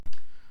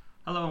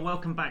Hello and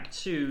welcome back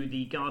to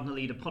the Gardner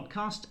Leader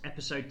podcast,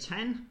 episode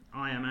 10.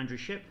 I am Andrew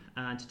Shipp,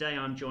 and today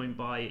I'm joined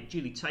by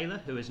Julie Taylor,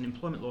 who is an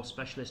employment law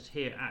specialist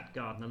here at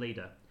Gardner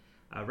Leader.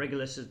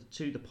 Regulars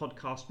to the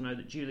podcast know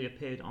that Julie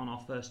appeared on our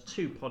first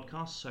two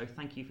podcasts, so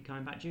thank you for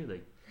coming back,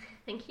 Julie.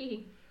 Thank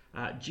you.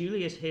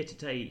 Julie is here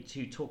today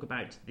to talk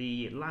about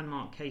the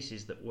landmark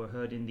cases that were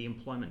heard in the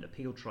Employment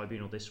Appeal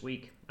Tribunal this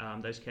week.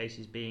 Those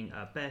cases being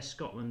Bear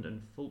Scotland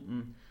and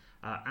Fulton,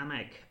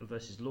 Amec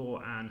versus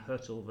Law, and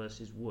Hurtle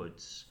versus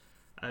Woods.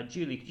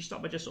 Julie, could you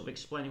start by just sort of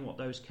explaining what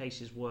those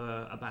cases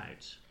were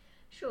about?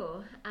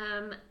 Sure.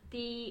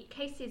 The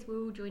cases were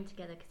all joined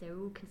together because they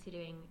were all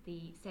considering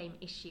the same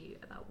issue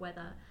about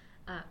whether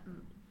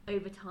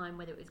overtime,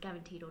 whether it was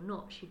guaranteed or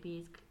not, should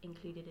be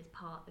included as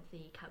part of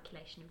the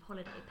calculation of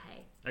holiday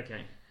pay.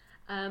 Okay.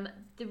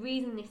 The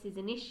reason this is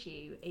an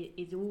issue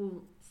is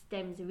all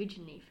stems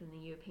originally from the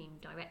European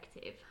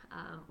directive,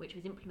 which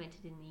was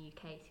implemented in the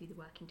UK through the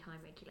working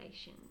time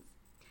regulations.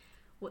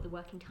 What the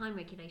working time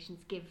regulations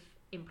give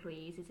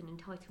employees is an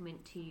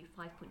entitlement to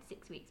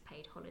 5.6 weeks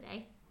paid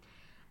holiday,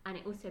 and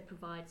it also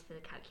provides for the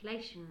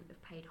calculation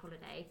of paid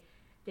holiday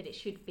that it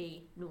should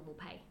be normal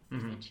pay,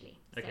 essentially.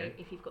 Okay.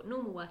 So if you've got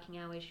normal working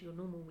hours, your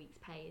normal week's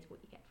pay is what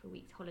you get for a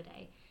week's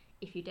holiday.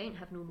 If you don't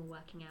have normal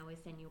working hours,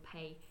 then your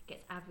pay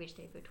gets averaged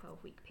over a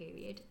 12-week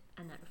period,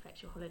 and that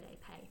reflects your holiday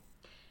pay.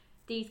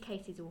 These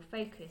cases all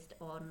focused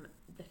on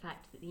the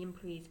fact that the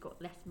employees got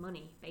less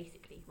money,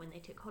 basically, when they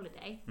took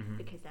holiday,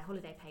 because their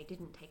holiday pay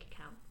didn't take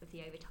account of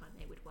the overtime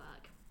they would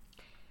work.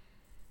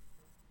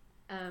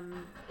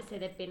 So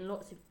there have been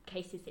lots of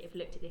cases that have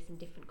looked at this in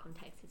different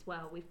contexts as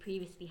well. We've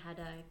previously had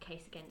a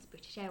case against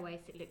British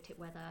Airways that looked at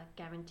whether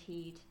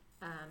guaranteed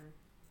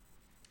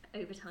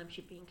overtime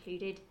should be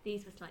included.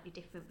 These were slightly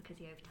different because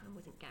the overtime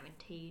wasn't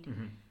guaranteed.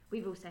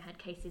 We've also had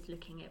cases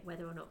looking at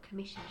whether or not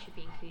commission should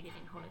be included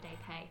in holiday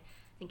pay.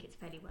 I think it's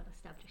fairly well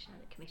established now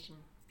that commission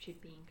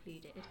should be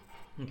included.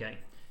 Okay.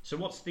 So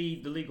what's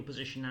the legal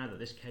position now that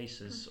this case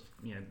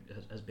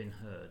has been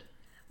heard?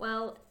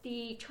 Well,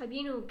 the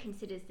tribunal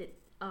considers that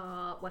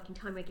our working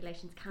time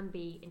regulations can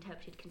be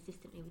interpreted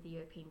consistently with the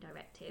European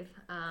directive.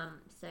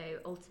 So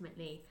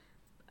ultimately,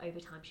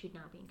 overtime should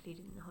now be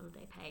included in the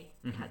holiday pay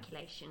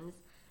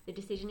calculations. The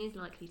decision is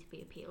likely to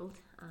be appealed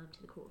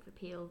to the Court of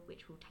Appeal,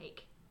 which will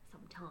take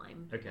some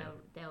time. Okay.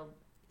 They'll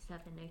serve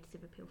their notice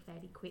of appeal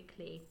fairly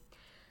quickly.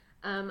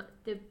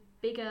 The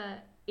bigger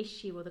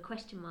issue or the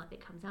question mark that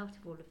comes out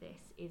of all of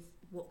this is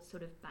what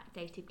sort of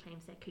backdated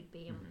claims there could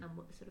be and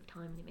what the sort of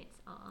time limits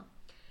are.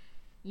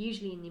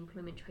 Usually in the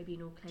employment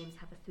tribunal, claims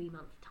have a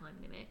 3-month time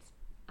limit.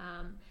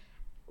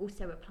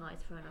 Also applies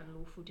for an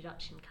unlawful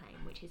deduction claim,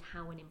 which is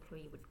how an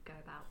employee would go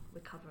about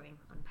recovering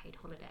unpaid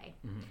holiday.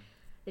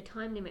 The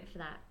time limit for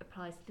that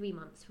applies 3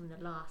 months from the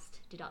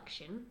last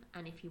deduction,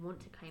 and if you want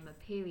to claim a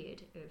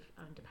period of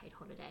underpaid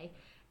holiday,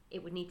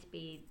 it would need to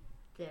be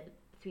the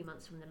 3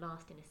 months from the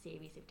last in a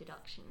series of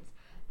deductions.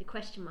 The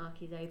question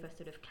mark is over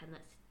sort of can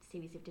that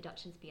series of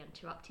deductions be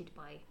interrupted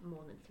by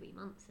more than 3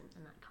 months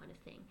and that kind of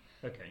thing.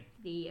 Okay.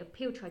 The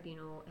appeal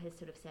tribunal has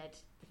sort of said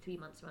the 3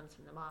 months runs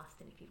from the last,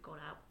 and if you've gone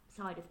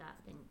outside of that,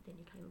 then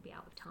your claim will be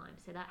out of time.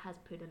 So that has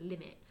put a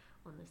limit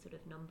on the sort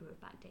of number of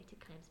backdated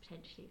claims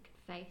potentially it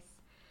could face.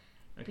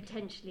 Okay.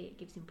 Potentially it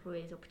gives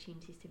employers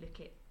opportunities to look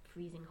at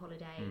freezing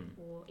holiday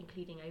or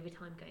including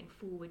overtime going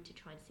forward to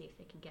try and see if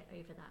they can get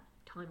over that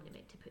time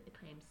limit to put the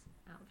claims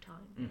out of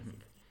time,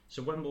 basically.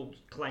 So when will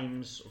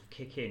claims sort of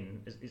kick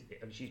in?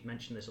 She's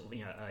mentioned this sort of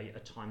a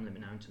time limit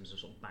now in terms of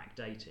sort of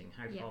backdating.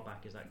 How far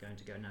back is that going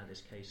to go now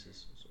this case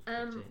is sort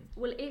of kicked in?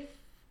 Well, if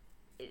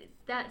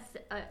that's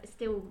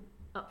still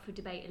up for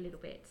debate a little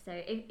bit. So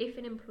if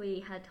an employee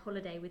had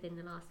holiday within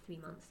the last 3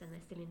 months, then they're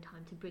still in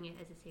time to bring it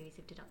as a series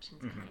of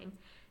deductions claim.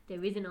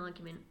 There is an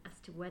argument as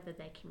to whether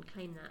they can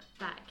claim that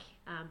back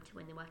to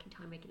when the working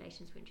time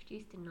regulations were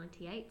introduced in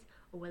 98,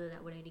 or whether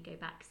that would only go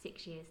back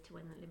 6 years to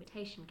when the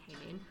limitation came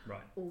in,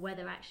 or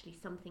whether actually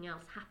something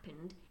else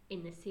happened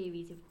in the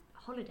series of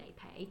holiday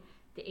pay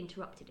that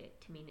interrupted it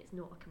to mean it's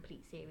not a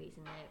complete series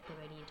and they're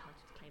only entitled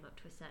to claim up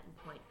to a certain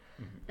point.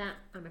 That,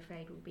 I'm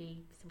afraid, will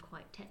be some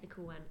quite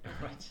technical and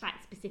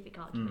fact-specific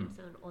arguments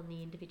on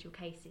the individual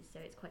cases, so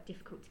it's quite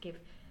difficult to give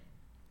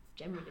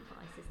general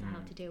advice as to how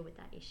to deal with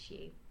that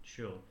issue.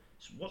 Sure.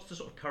 So what's the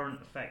sort of current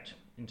effect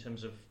in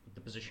terms of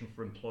the position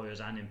for employers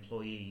and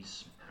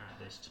employees at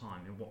this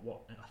time? And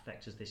what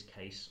effect has this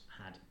case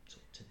had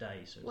today,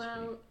 so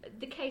to speak?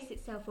 The case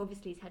itself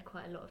obviously has had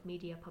quite a lot of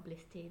media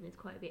publicity and there's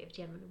quite a bit of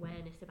general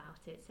awareness about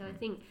it. So I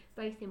think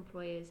both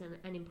employers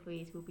and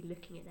employees will be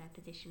looking at their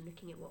position,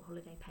 looking at what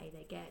holiday pay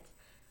they get.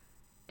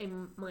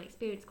 In my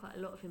experience, quite a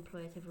lot of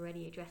employers have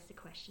already addressed the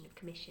question of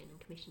commission, and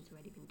commission's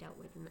already been dealt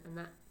with, and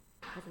that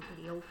hasn't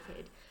really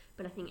altered.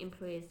 But I think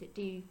employers that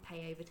do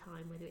pay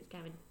overtime, whether it's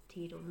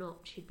guaranteed or not,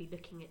 should be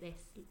looking at this,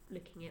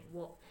 looking at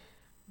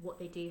what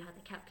they do, how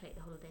they calculate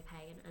the holiday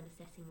pay, and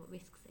assessing what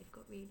risks they've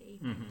got, really.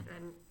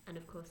 And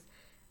of course,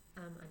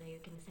 I know you're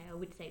going to say I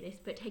would say this,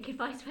 but take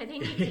advice where they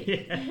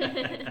need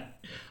to.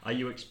 Are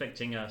you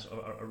expecting a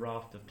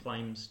raft of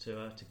claims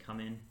to come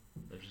in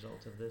as a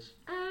result of this?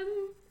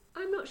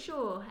 I'm not not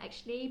sure,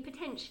 actually.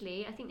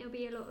 Potentially, I think there'll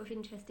be a lot of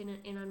interest in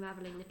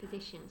unravelling the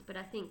positions, but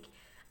I think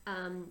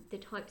the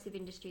types of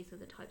industries or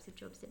the types of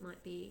jobs that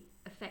might be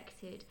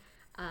affected,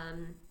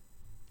 I'm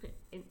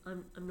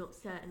not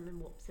certain on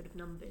what sort of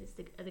numbers.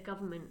 The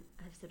government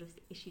have sort of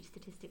issued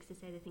statistics to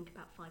say they think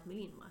about 5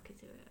 million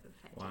workers are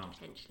affected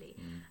potentially.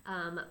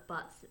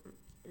 But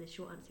the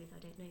short answer is I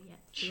don't know yet.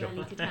 It's too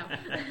early to tell.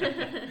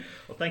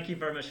 Well, thank you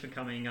very much for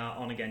coming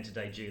on again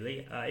today,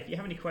 Julie. If you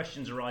have any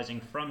questions arising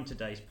from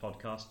today's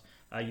podcast,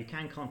 you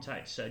can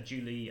contact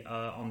Julie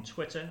on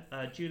Twitter.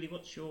 Julie,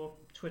 what's your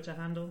Twitter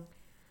handle?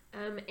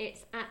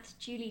 It's at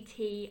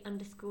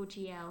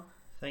juliet_gl.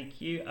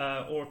 Thank you.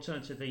 Or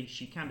alternatively,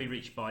 she can be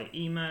reached by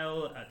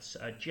email at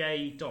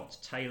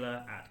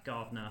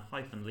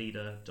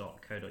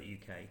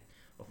j.taylor@gardner-leader.co.uk.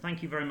 Well,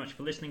 thank you very much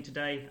for listening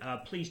today.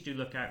 Please do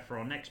look out for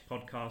our next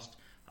podcast,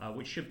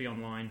 which should be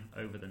online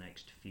over the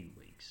next few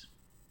weeks.